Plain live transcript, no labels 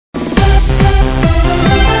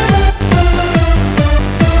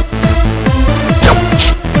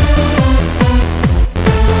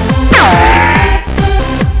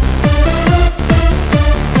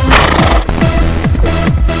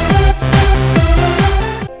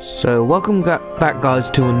So welcome back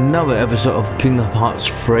guys to another episode of Kingdom Hearts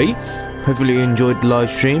 3. Hopefully you enjoyed the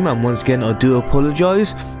live stream, and once again I do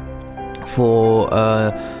apologise for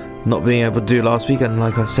not being able to do last week. And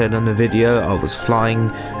like I said in the video, I was flying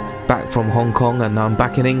back from Hong Kong and now I'm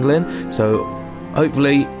back in England, so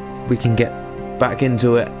hopefully we can get back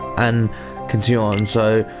into it and continue on.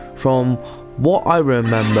 So from what I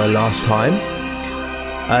remember last time,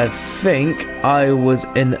 I think I was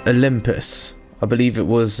in Olympus. I believe it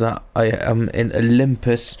was that I am in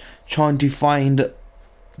Olympus trying to find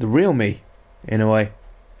the real me, in a way.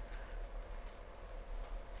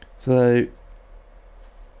 So,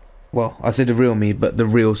 well, I said the real me, but the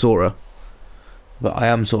real Sora. But I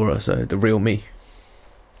am Sora, so the real me.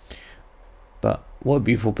 But what a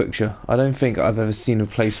beautiful picture. I don't think I've ever seen a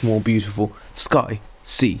place more beautiful. Sky,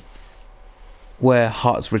 sea, where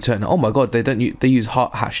hearts return. Oh my god, they use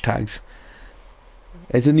heart hashtags.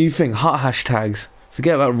 It's a new thing, heart hashtags.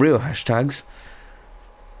 Forget about real hashtags.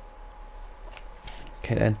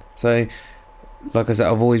 Okay then. So, like I said,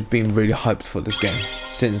 I've always been really hyped for this game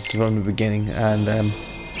since from the beginning, and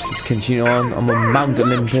let's continue on. I'm on Mount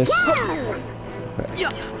Olympus. Okay.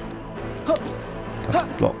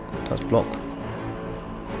 That's block. That's block.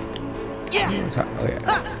 What's that? Oh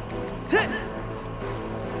yeah.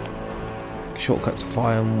 Shortcuts,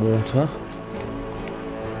 fire and water.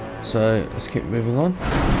 So let's keep moving on.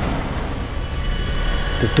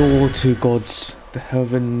 The door to gods, the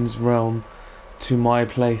heavens realm, to my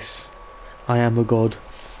place. I am a god.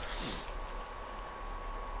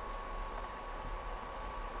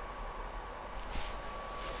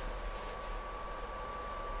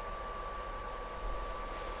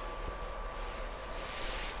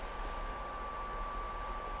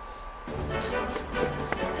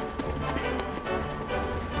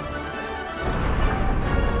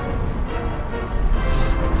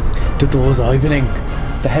 The door's opening.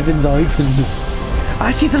 The heavens are open. I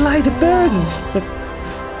see the light, it burns.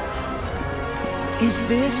 Is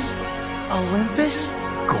this Olympus?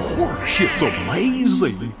 Gosh, it's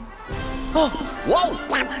amazing. Oh, whoa!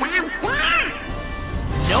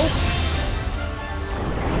 Nope.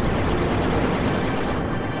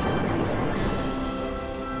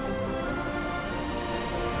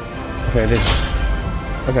 Okay, this.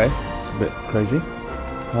 Okay, it's a bit crazy.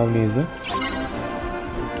 How many is there?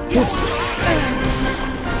 Oh,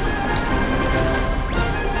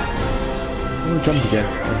 jump again. Oh,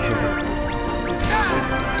 shit.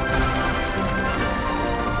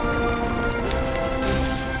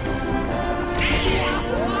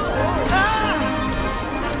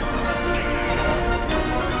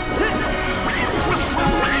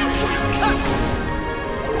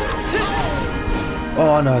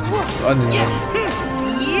 Oh, I know. I know.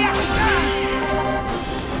 Yes!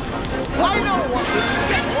 I know what to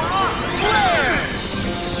get.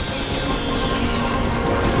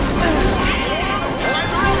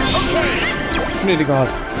 Really god.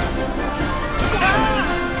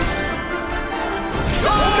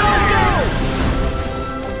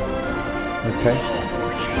 Okay.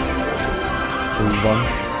 Do one.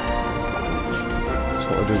 That's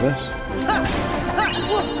what I do this.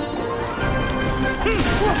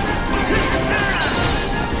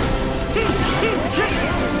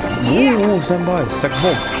 Ooh, stand by. Second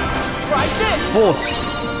form. Force.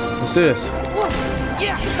 Let's do this.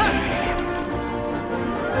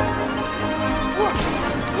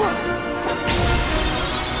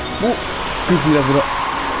 Oh, goofy leveled up.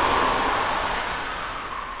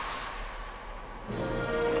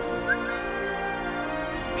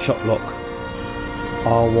 Shot lock.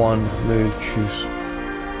 R1, move, choose.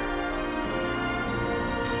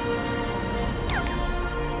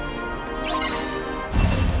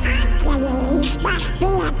 Achilles must be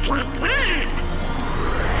at the top.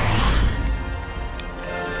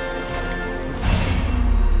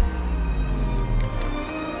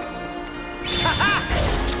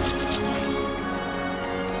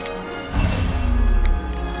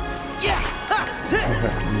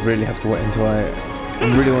 Really have to wait until I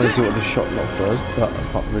really want to see what the shot lock does, but I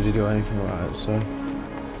can't really do anything about it, so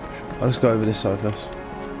I'll just go over this side first.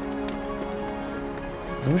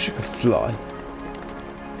 I wish I could fly.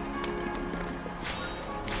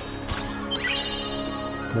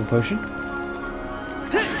 No potion?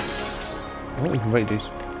 Oh, we can break these.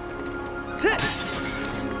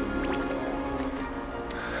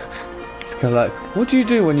 It's kind of like, what do you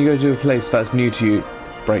do when you go to a place that's new to you?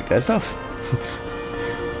 Break their stuff.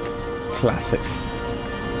 Classic.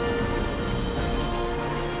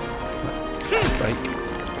 Break.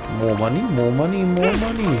 More money, more money, more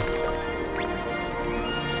money.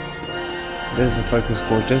 There's the focus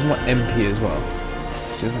course. There's my MP as well.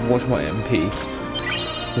 Just watch my MP.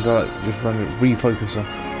 Because I like just run it refocuser.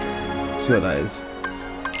 See what that is.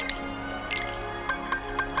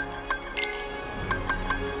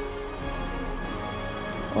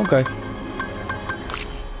 Okay.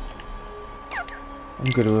 I'm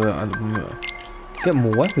good with it at the moment. Get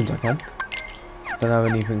more weapons I can. Don't have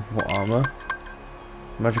anything for armor.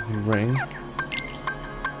 Magical ring.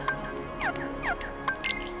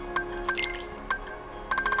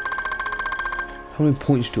 How many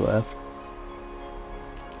points do I have?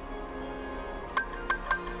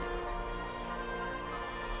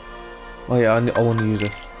 Oh yeah, I want to use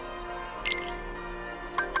it.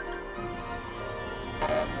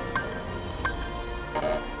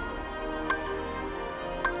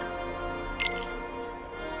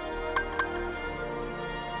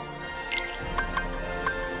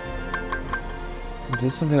 Is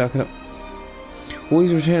there something I can...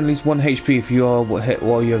 Always retain at least 1 HP if you are hit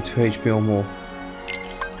while you have 2 HP or more.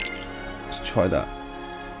 Let's try that.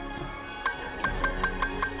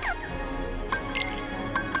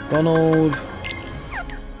 Donald.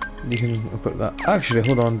 You can equip that. Actually,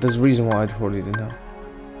 hold on. There's a reason why I probably didn't have.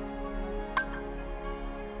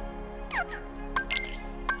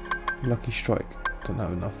 Lucky strike. Don't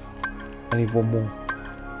have enough. I need 1 more.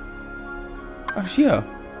 Actually, yeah.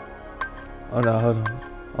 Oh no, hold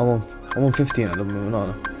on. I'm on 15 at the moment,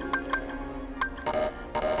 aren't I?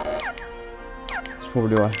 That's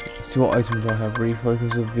probably why. Let's see what items I have.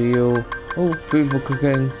 Refocus of veal. Oh, food for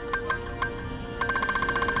cooking.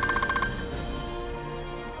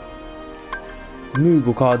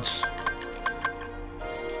 Moogle cards.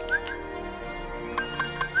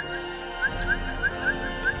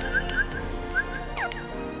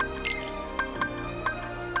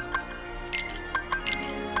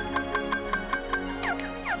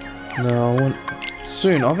 No, I want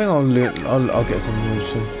soon. I think I'll get some moves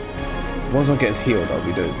soon. Once I get healed, I'll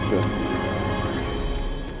be doing sure.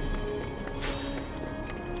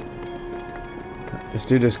 Let's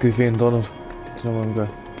do this, Goofy and Donald. There's no one to go.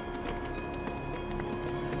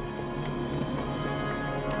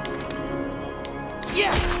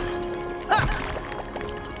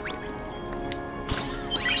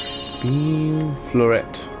 Beam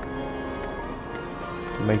Floret.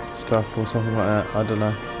 Make stuff or something like that. I don't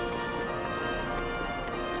know.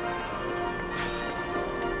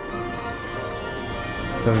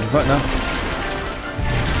 So right now.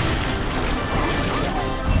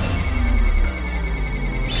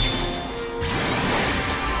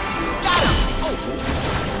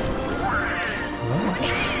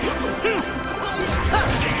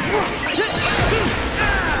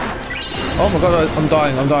 Oh my god, I'm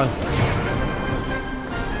dying. I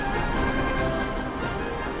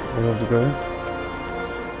have to go.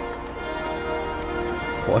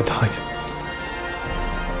 Thought I died.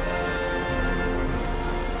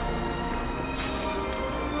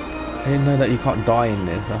 I didn't know that you can't die in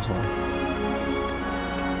this, that's why.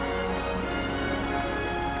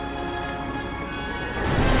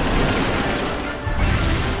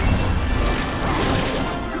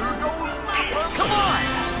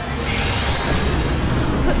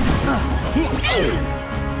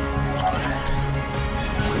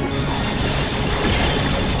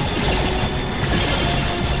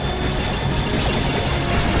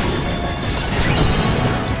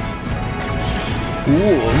 Ooh,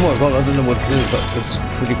 oh my god, I don't know what it is, but it's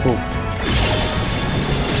pretty cool.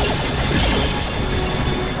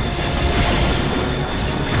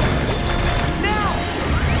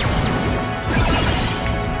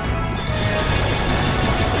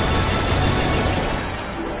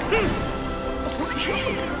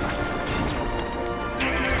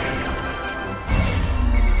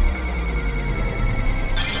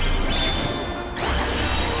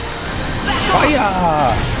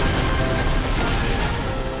 Fire!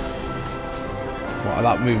 Wow,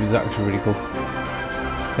 that move is actually really cool.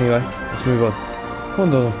 Anyway, let's move on. Come on,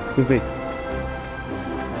 Donald. Good beat.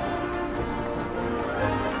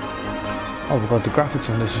 Oh my god, the graphics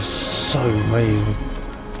on this is so amazing.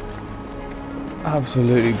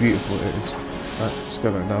 Absolutely beautiful it is. Right, let's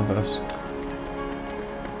go back down first.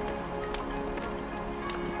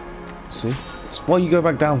 See? That's why you go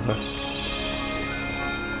back down first.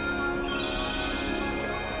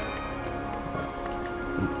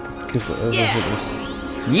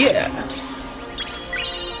 Yeah!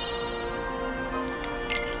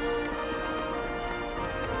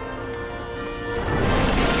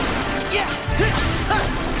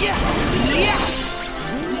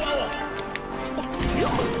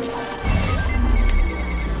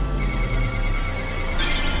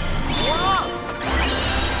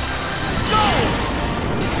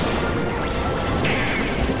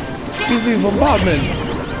 Excuse me, bombardment!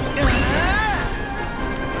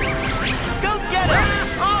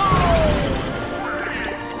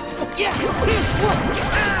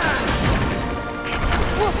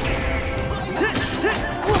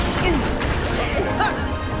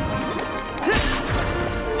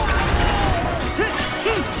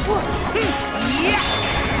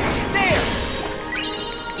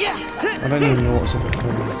 don't even know what's in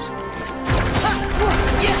between this.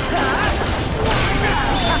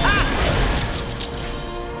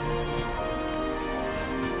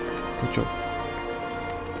 Good job.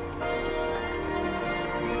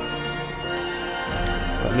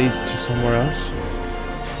 That leads to somewhere else.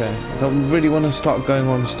 Okay, I don't really want to start going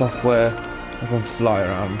on stuff where I can fly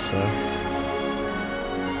around, so...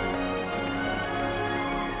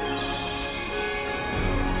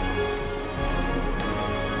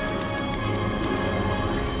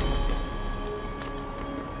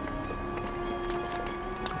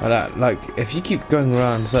 Like, if you keep going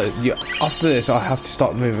around, so you, after this I have to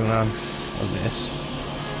start moving around on this.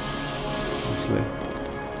 Honestly.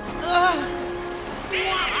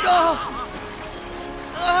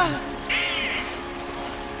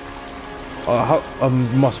 Oh, I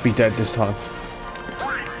must be dead this time.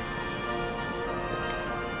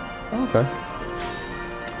 Okay.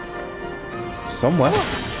 Somewhere.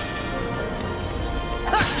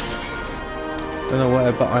 Don't know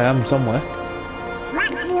where, but I am somewhere. What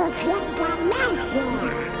do you think that meant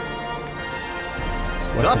here?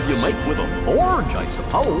 Stuff you make with a forge, I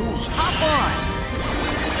suppose. Hop on!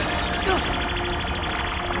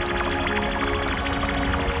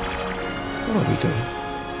 What are we doing?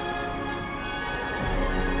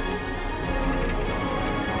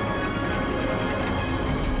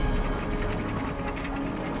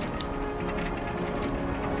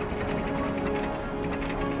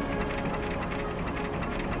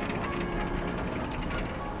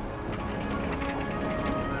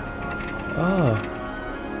 Ah.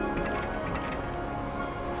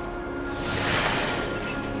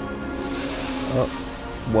 Oh,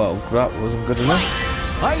 well, that wasn't good enough.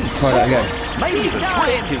 Hey, Try that again. maybe the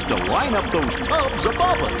trick is to line up those tubs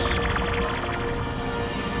above us.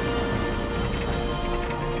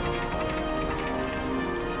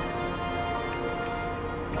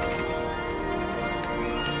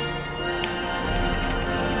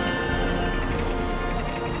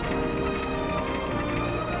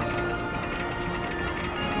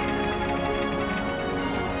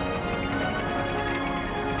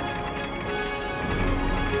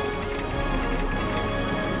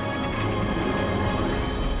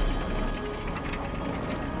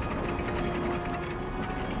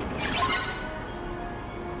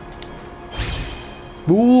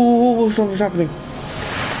 Ooh, something's happening.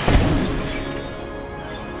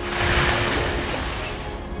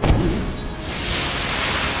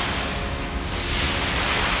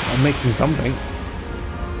 I'm making something.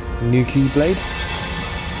 A new keyblade.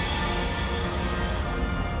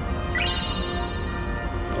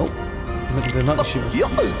 Oh, look at the night shield.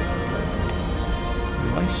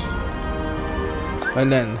 Nice.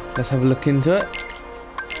 And then let's have a look into it.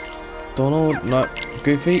 Donald, no,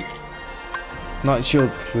 Goofy. Night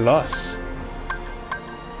Shield Plus.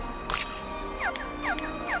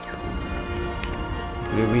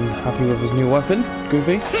 Have you been happy with his new weapon,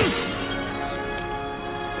 Goofy?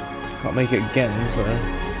 Can't make it again, so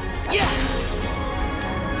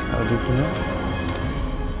I'll do for now.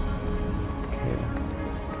 Okay.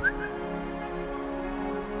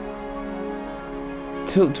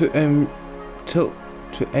 Tilt to aim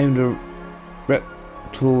the rep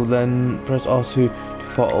tool, then press R2 to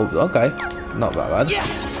fire over. Okay. Not that bad.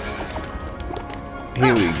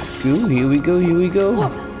 Here we go, here we go, here we go.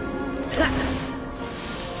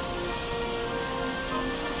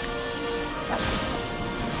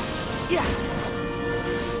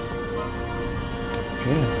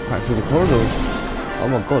 Okay, back through the corridors. Oh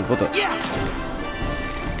my god, what the?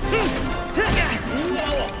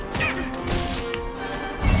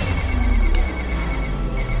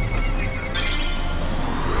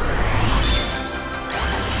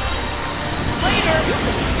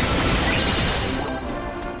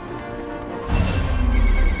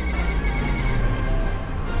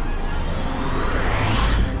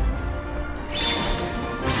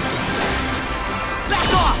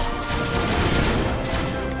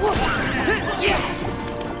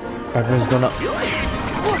 Everyone's gone up. This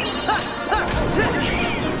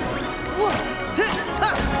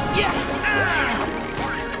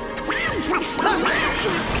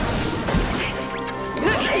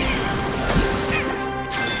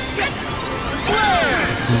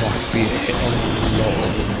must be a hit on a lot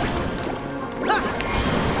of them.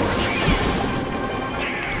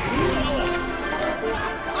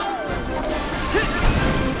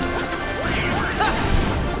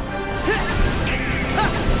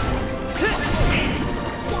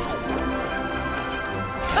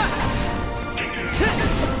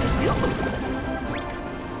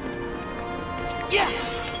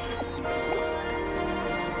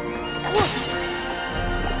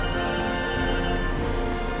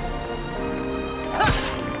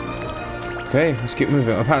 Okay, let's keep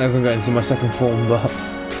moving. Apparently I'm going to go into my second form, but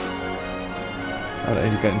I don't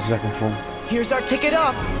need to get into second form. Here's our ticket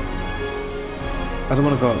up. I don't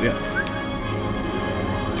want to go up yet.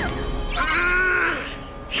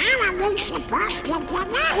 How are we supposed to get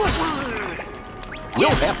up there? We'll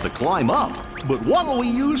have to climb up, but what'll we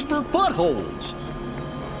use for footholds?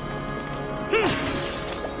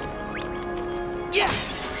 Yeah.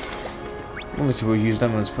 Obviously we'll use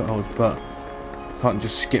them as footholds, but can't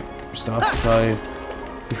just skip stuff. So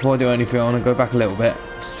before I do anything, I want to go back a little bit,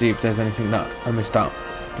 see if there's anything that I missed out.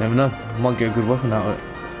 You never know, might get a good weapon out of it.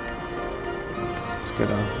 Let's go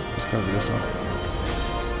down. Let's go over this side.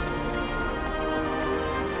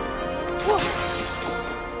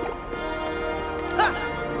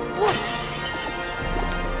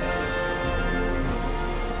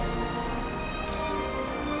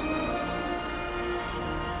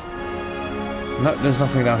 No, there's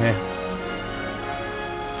nothing down here.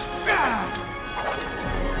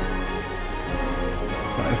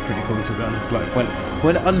 That is pretty cool to be honest. Like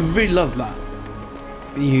when I really love that.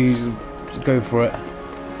 You go for it.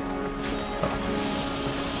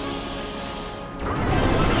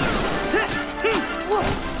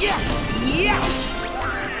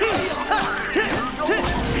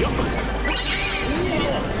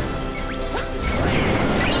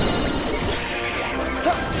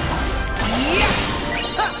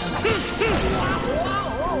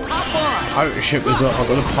 Pirate ship as well. I've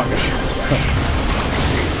got a pirate ship.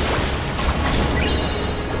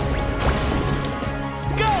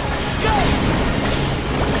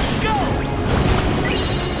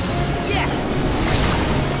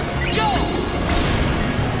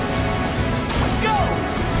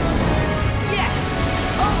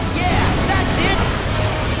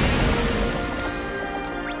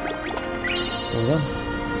 Well done.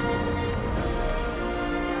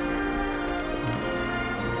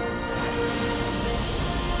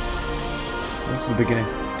 That's the beginning.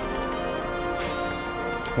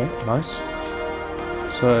 Okay, nice.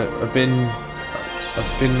 So I've been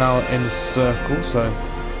now in a circle, so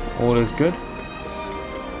all is good.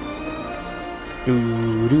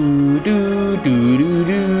 Do do do do do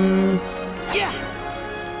do. Yeah.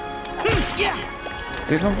 Yeah.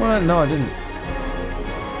 Did I come from that? No, I didn't.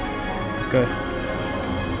 Let's go.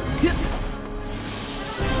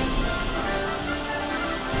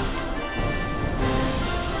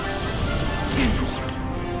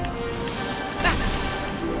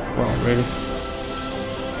 Well, really?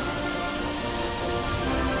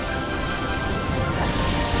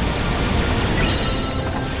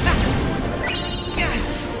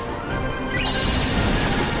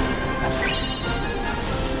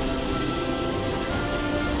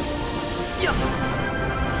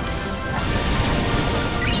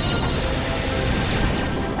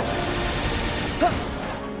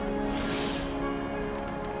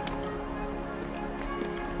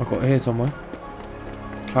 I've got it here somewhere.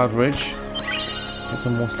 Cloud Ridge. Get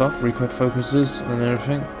some more stuff. Recode focuses and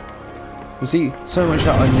everything. You see, so much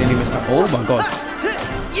that I nearly missed out. Oh my god.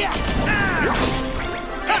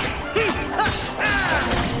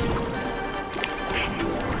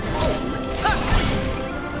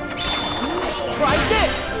 Try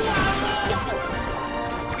this.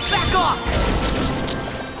 Back off.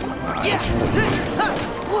 Yeah.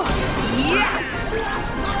 Yeah.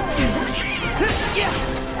 Yeah.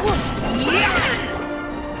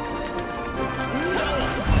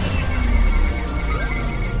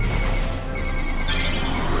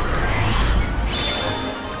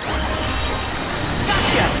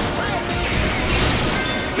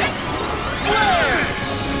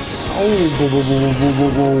 Oh, boom, boom, boom, boom,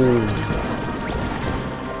 boom, boom.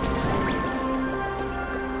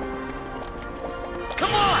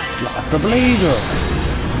 Come on. Blast the blazer.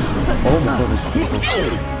 Oh my god, this is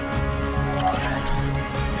cool.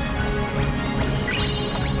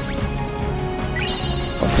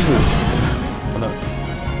 What's the move? Oh no.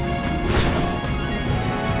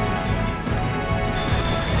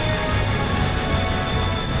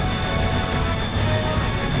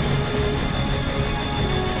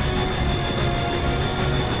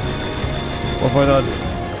 What have I done?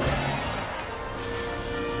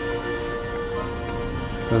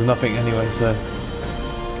 There's nothing anyway, so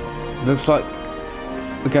looks like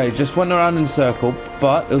okay, just went around in a circle,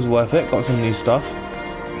 but it was worth it, got some new stuff.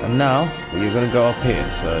 And now we're gonna go up here,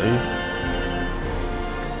 so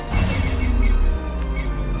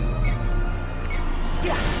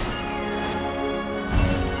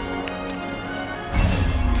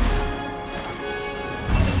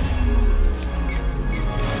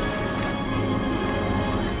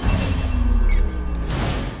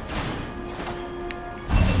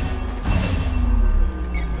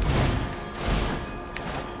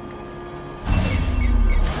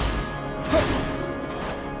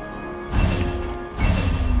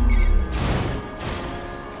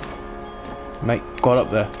Mate, got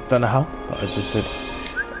up there. Don't know how, but I just did.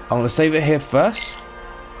 I'm gonna save it here first.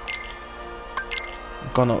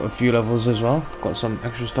 Gone up a few levels as well. Got some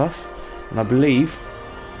extra stuff, and I believe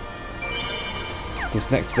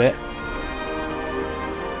this next bit.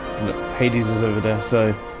 Look, Hades is over there,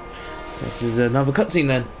 so this is another cutscene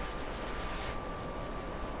then.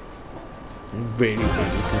 I'm really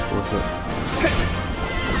looking forward to it.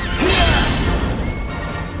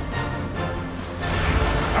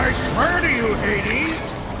 I swear to you, Hades,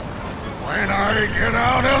 when I get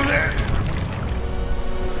out of there...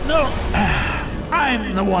 No,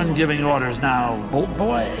 I'm the one giving orders now, old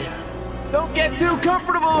boy. Don't get too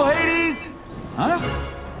comfortable, Hades! Huh?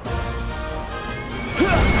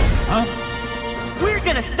 Huh? We're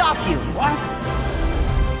gonna stop you! What?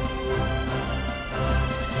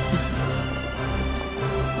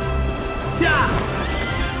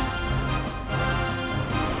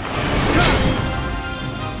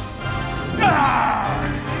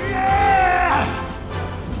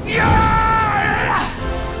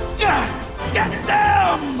 Get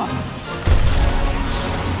them!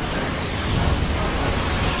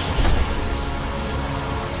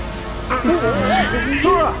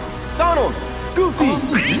 Sora! Donald! Goofy!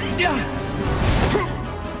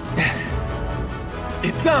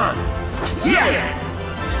 It's on! Yeah!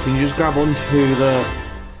 Can you just grab onto the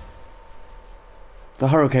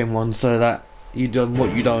hurricane one so that you done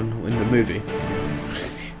what you done in the movie?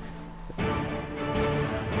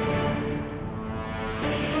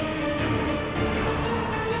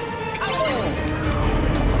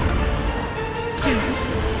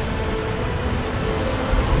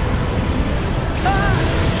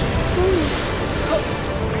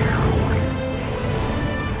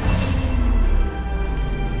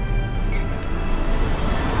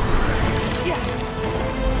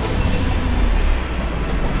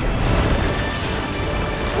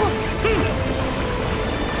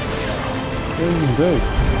 Good.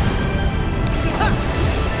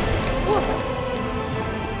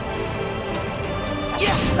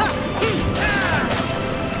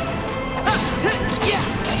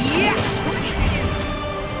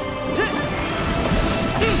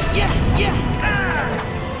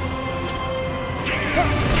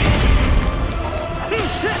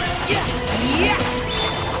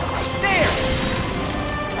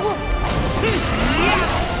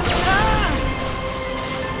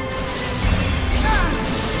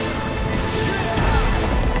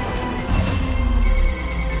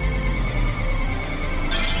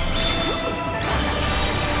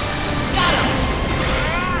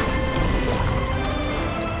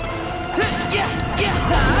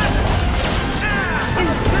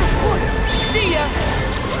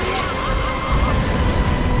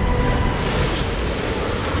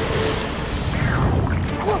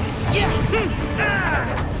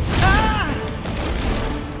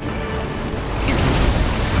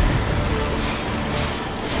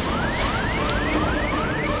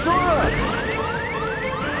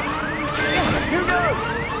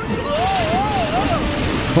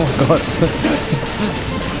 Oh god.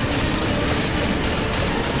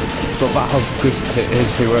 But about how good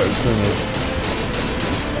his heroic swing is.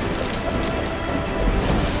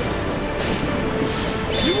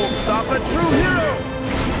 You won't stop a true hero!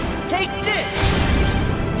 Take this!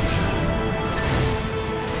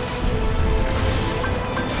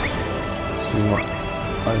 So what?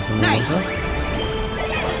 Oh, some Nice. water?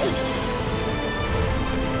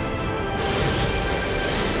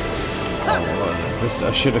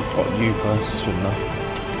 I should have got you first, shouldn't I?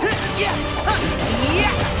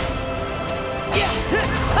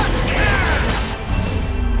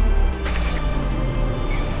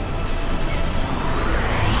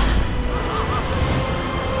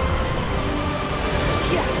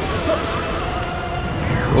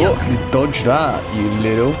 Oh, you dodged that, you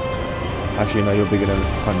little. Actually, no, you're bigger than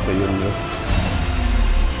I can't say you're little.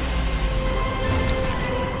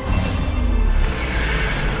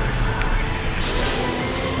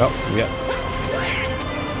 Oh, yeah.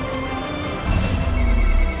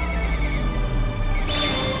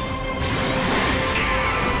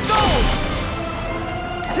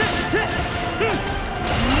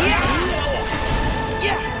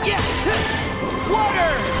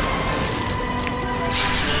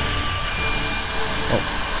 Oh,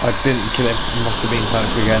 I didn't kill him. He must have been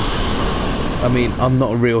panicked again. I mean, I'm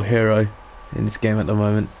not a real hero in this game at the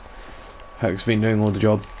moment. Herc's been doing all the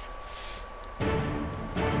job.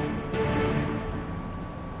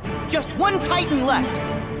 Just one Titan left!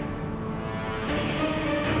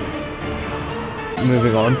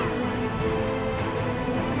 Moving on.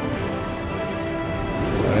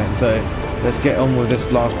 Okay, so let's get on with this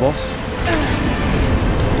last boss.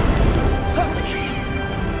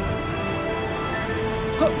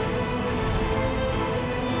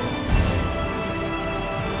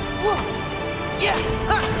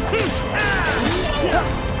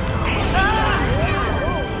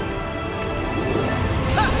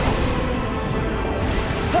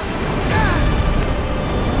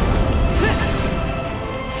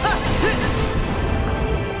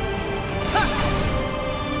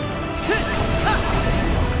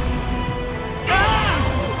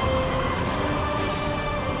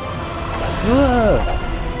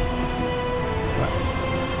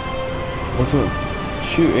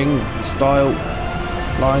 shooting style,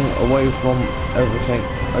 flying away from everything.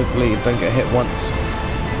 Hopefully you don't get hit once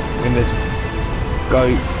in this.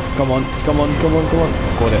 Go, come on, come on, come on, come on.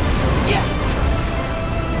 Got it. Yeah.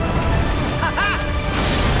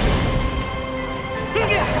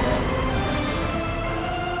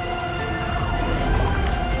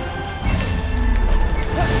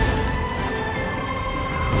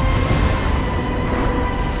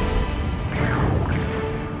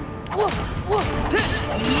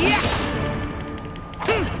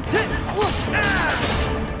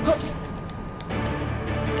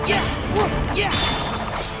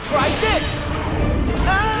 Try this!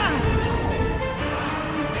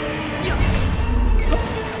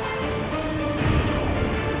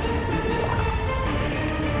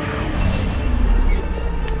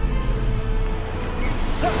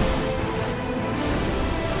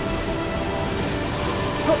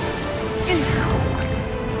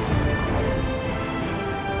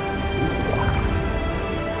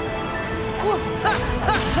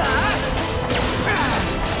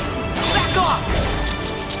 Back off!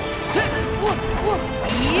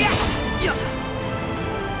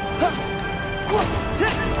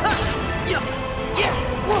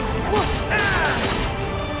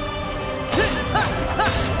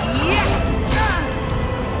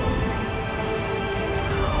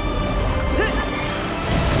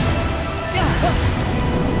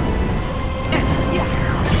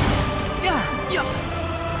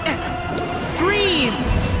 Stream!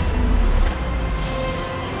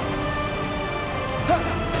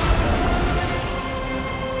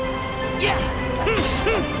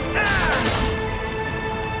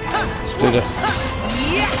 Let's do this.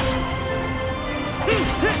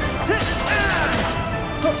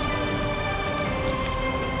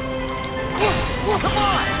 Come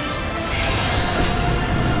on!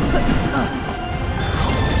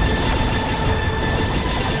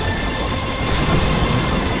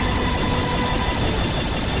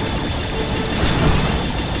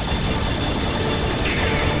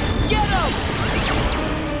 Get him!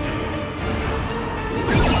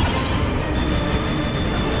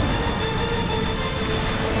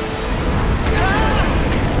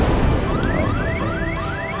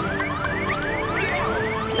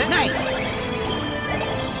 Nice!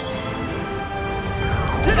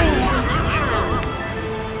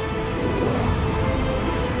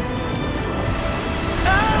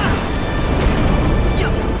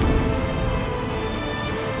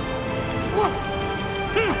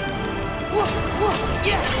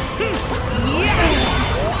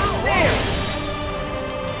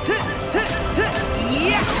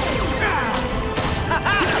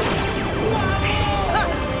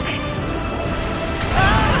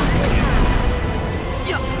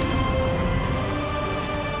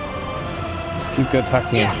 Keep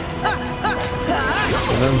attacking him. I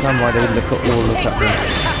don't understand why they look at all look at me.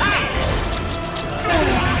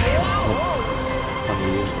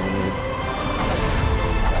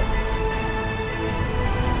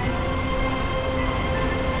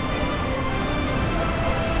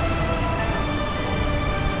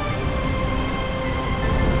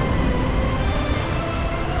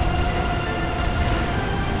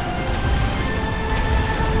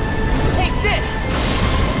 Take this!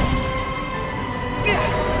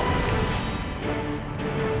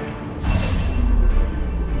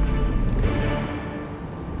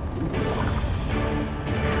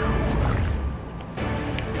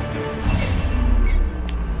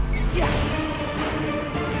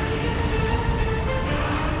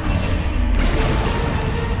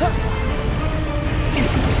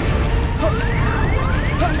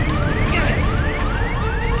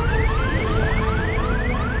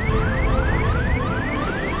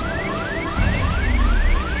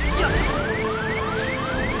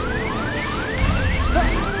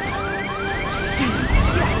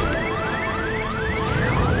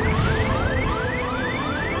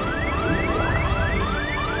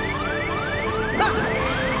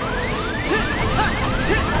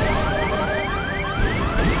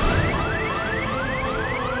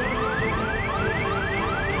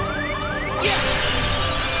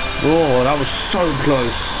 Oh, that was so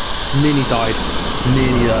close. Nearly died.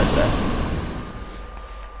 Nearly died there.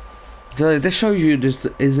 So this shows you this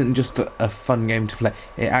isn't just a fun game to play.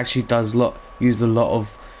 It actually does use a lot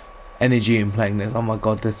of energy in playing this. Oh my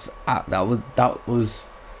god, that was.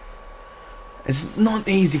 It's not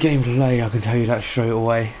an easy game to play. I can tell you that straight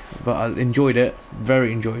away. But I enjoyed it,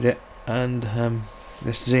 very enjoyed it, and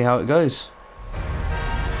let's see how it goes.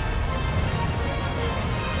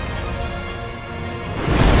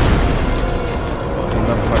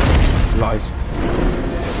 Lies.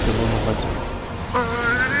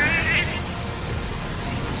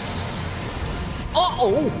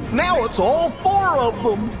 Now it's all 4 of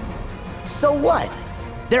them. So what?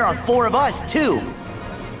 There are 4 of us, too.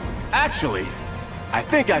 Actually, I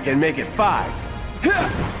think I can make it 5.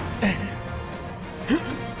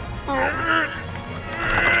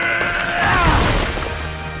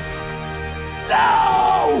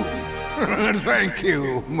 No! Thank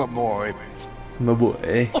you, my boy. My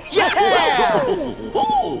boy.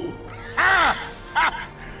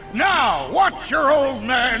 Now, watch your old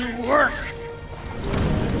man work.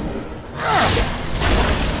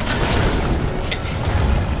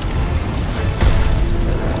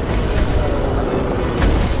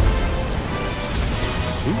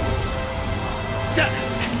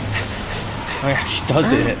 Oh yeah, she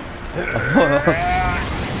does it.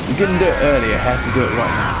 You couldn't do it earlier, I have to do it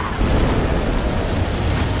right now.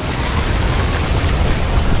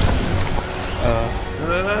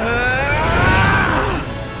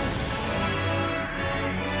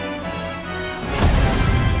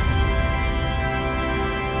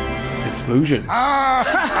 Explosion.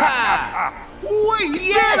 We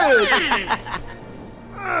did it!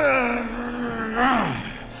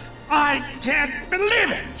 I can't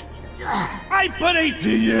believe it! I put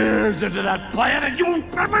 18 years into that plan and you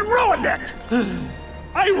ruined it!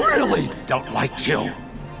 I really don't like you.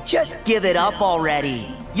 Just give it up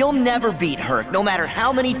already. You'll never beat Herc, no matter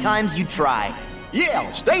how many times you try.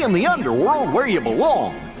 Yeah, stay in the underworld where you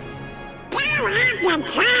belong. You have the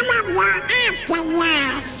time of your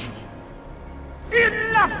afterlife.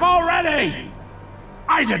 Enough already!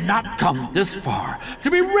 I did not come this far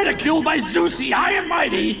to be ridiculed by Zeusy High and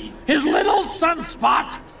Mighty, his little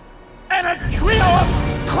sunspot, and a trio of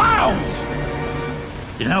clowns!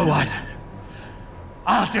 You know what?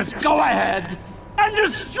 I'll just go ahead and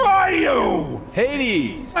destroy you!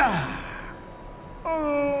 Hades!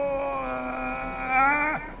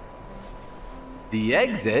 The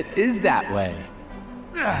exit is that way.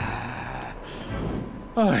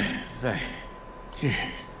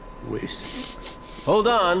 Hold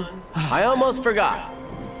on, I almost forgot.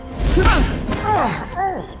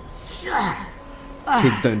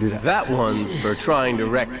 Kids don't do that. That one's for trying to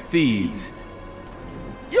wreck Thebes.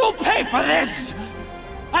 You'll pay for this!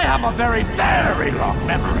 I have a very, very long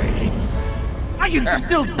memory. I can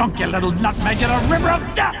still dunk your little nutmeg in a river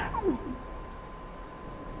of death!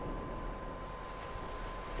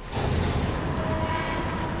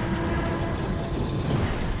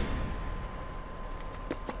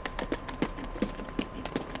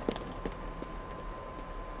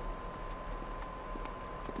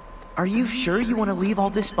 Are you sure you want to leave all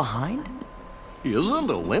this behind? Isn't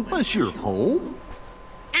Olympus your home?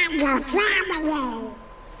 And your family.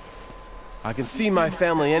 I can see my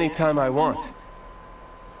family anytime I want.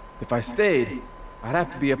 If I stayed, I'd have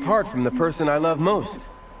to be apart from the person I love most.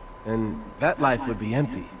 And that life would be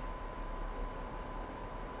empty.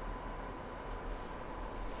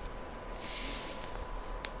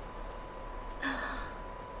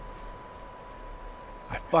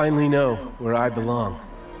 I finally know where I belong.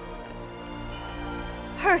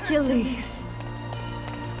 Hercules.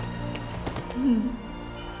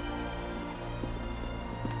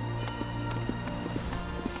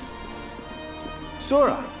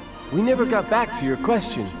 Sora, we never got back to your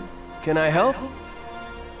question. Can I help?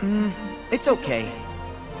 It's okay.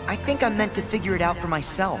 I think I'm meant to figure it out for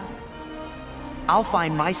myself. I'll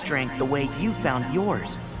find my strength the way you found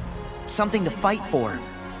yours. Something to fight for,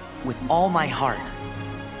 with all my heart.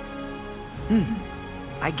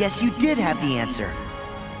 I guess you did have the answer.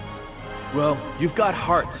 Well, you've got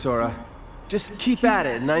heart, Sora. Just keep at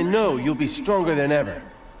it, and I know you'll be stronger than ever.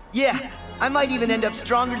 Yeah, I might even end up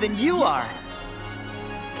stronger than you are.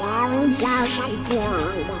 There he goes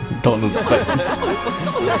again. Donald's face.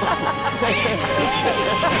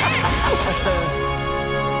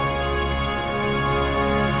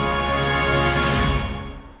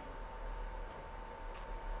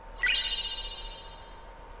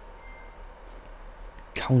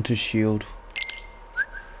 Counter shield.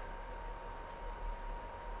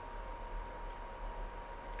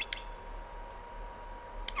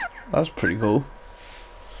 That's pretty cool.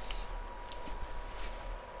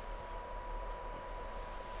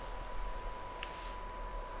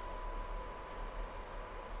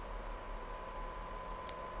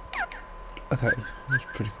 Okay, that's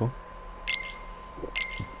pretty cool.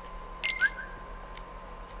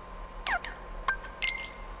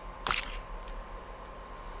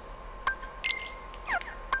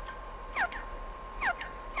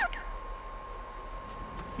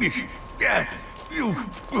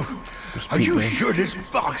 Are you sure this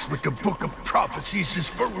box with the Book of Prophecies is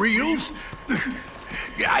for reals?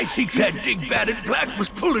 I think that dig-batted black was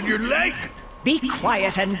pulling your leg. Be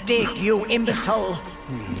quiet and dig, you imbecile.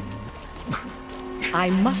 I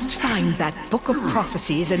must find that book of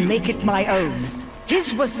prophecies and make it my own.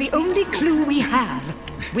 His was the only clue we have.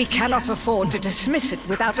 We cannot afford to dismiss it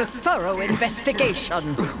without a thorough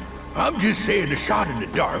investigation. I'm just saying a shot in the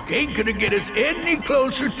dark ain't gonna get us any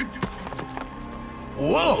closer to...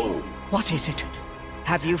 Whoa! What is it?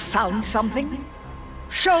 Have you found something?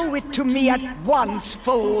 Show it to me at once,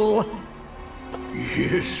 fool!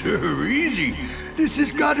 Yes, sir, easy. This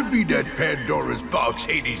has gotta be that Pandora's box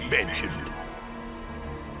Hades mentioned.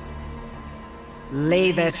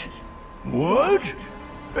 Leave it. What?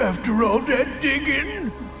 After all that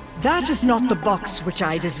digging? That is not the box which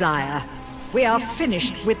I desire. We are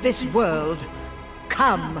finished with this world.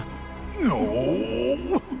 Come.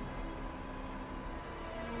 No.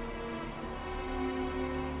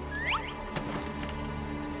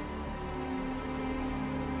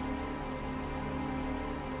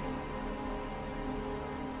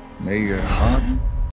 May your heart